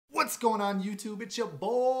What's going on, YouTube? It's your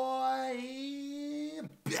boy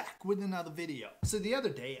back with another video. So the other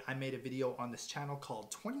day I made a video on this channel called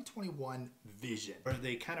 2021 Vision, where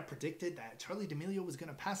they kind of predicted that Charli D'Amelio was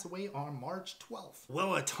gonna pass away on March 12th.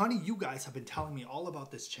 Well, a ton of you guys have been telling me all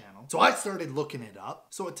about this channel, so I started looking it up.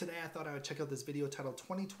 So today I thought I would check out this video titled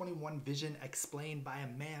 2021 Vision Explained by a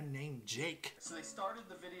man named Jake. So they started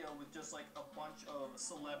the video with just like a bunch of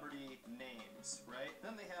celebrity names, right?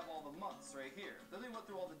 Then they have all the months right here. Then they went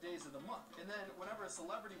through all the days of the month. And then whenever a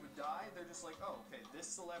celebrity would die, they're just like, oh, okay, this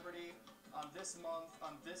celebrity on this month,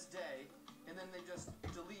 on this day, and then they just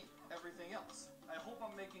delete everything else. I hope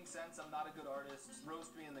I'm making sense. I'm not a good artist.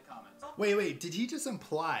 Roast me in the comments. Wait, did he just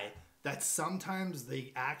imply that sometimes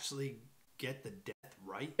they actually get the death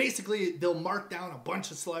right? Basically, they'll mark down a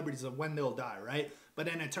bunch of celebrities of when they'll die, right? But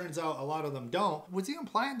then it turns out a lot of them don't. Was he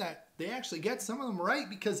implying that they actually get some of them right?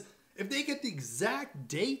 Because if they get the exact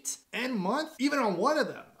date and month, even on one of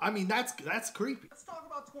them, I mean, that's creepy. Let's talk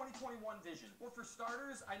about 2021 Vision. Well, for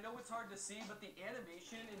starters, I know it's hard to see, but the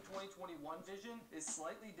animation in 2021 Vision is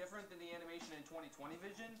slightly different than the animation in 2020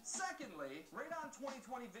 Vision. Secondly, right on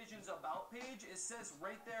 2020 Vision's About page, it says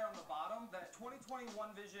right there on the bottom that 2021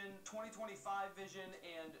 Vision, 2025 Vision,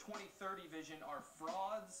 and 2030 Vision are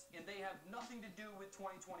frauds, and they have nothing to do with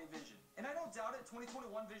 2020 Vision. And I don't doubt it, 2021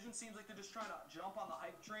 Vision seems like they're just trying to jump on the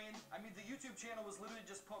hype train. I mean, the YouTube channel was literally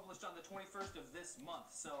just published on the 21st of this month,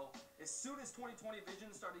 so as soon as 2020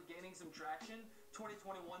 Vision started gaining some traction,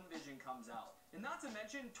 2021 Vision comes out. And not to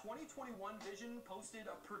mention, 2021 Vision posted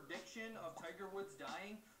a prediction of Tiger Woods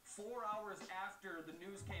dying 4 hours after the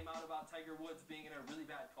news came out about Tiger Woods being in a really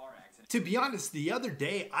bad car accident. To be honest, the other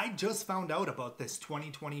day, I just found out about this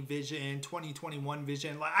 2020 Vision, 2021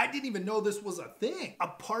 Vision. Like, I didn't even know this was a thing. A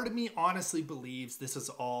part of me honestly believes this is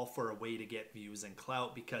all for a way to get views and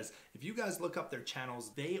clout, because if you guys look up their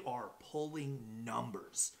channels, they are pulling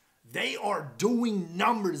numbers. They are doing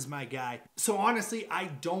numbers, my guy. So honestly, I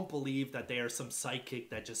don't believe that they are some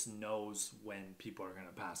psychic that just knows when people are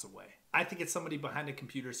gonna pass away. I think it's somebody behind a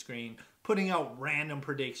computer screen putting out random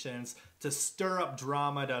predictions to stir up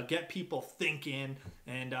drama, to get people thinking,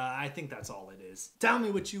 and I think that's all it is. Tell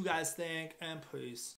me what you guys think, and peace.